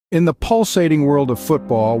In the pulsating world of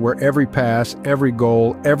football, where every pass, every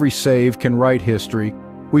goal, every save can write history,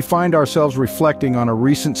 we find ourselves reflecting on a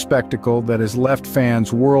recent spectacle that has left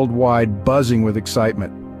fans worldwide buzzing with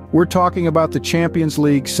excitement. We're talking about the Champions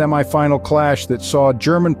League semi-final clash that saw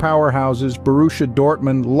German powerhouses Borussia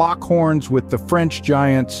Dortmund lock horns with the French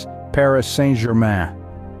giants Paris Saint-Germain.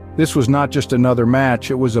 This was not just another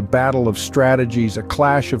match, it was a battle of strategies, a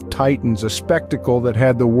clash of titans, a spectacle that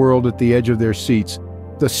had the world at the edge of their seats.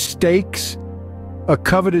 The stakes? A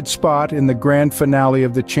coveted spot in the grand finale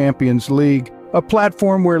of the Champions League, a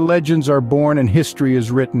platform where legends are born and history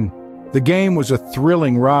is written. The game was a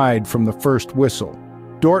thrilling ride from the first whistle.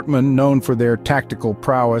 Dortmund, known for their tactical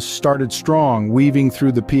prowess, started strong, weaving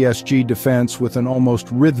through the PSG defense with an almost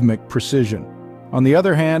rhythmic precision. On the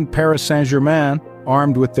other hand, Paris Saint-Germain,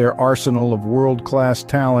 armed with their arsenal of world-class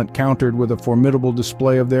talent, countered with a formidable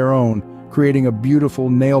display of their own, creating a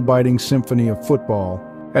beautiful, nail-biting symphony of football.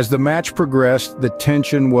 As the match progressed, the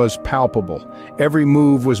tension was palpable. Every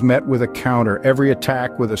move was met with a counter, every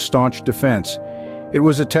attack with a staunch defense. It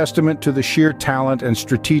was a testament to the sheer talent and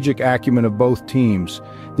strategic acumen of both teams.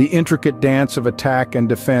 The intricate dance of attack and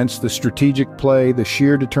defense, the strategic play, the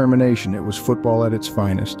sheer determination. It was football at its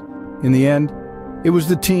finest. In the end, it was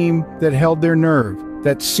the team that held their nerve,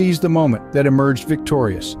 that seized the moment, that emerged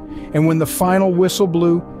victorious. And when the final whistle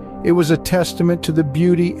blew, it was a testament to the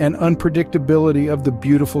beauty and unpredictability of the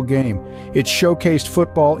beautiful game. It showcased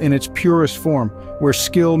football in its purest form, where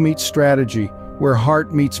skill meets strategy, where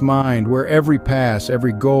heart meets mind, where every pass,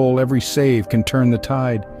 every goal, every save can turn the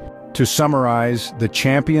tide. To summarize, the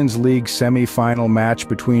Champions League semi-final match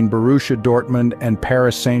between Borussia Dortmund and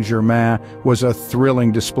Paris Saint-Germain was a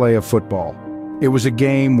thrilling display of football. It was a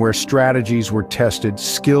game where strategies were tested,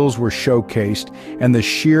 skills were showcased, and the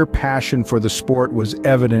sheer passion for the sport was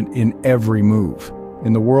evident in every move.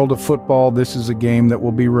 In the world of football, this is a game that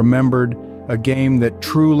will be remembered, a game that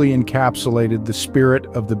truly encapsulated the spirit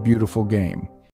of the beautiful game.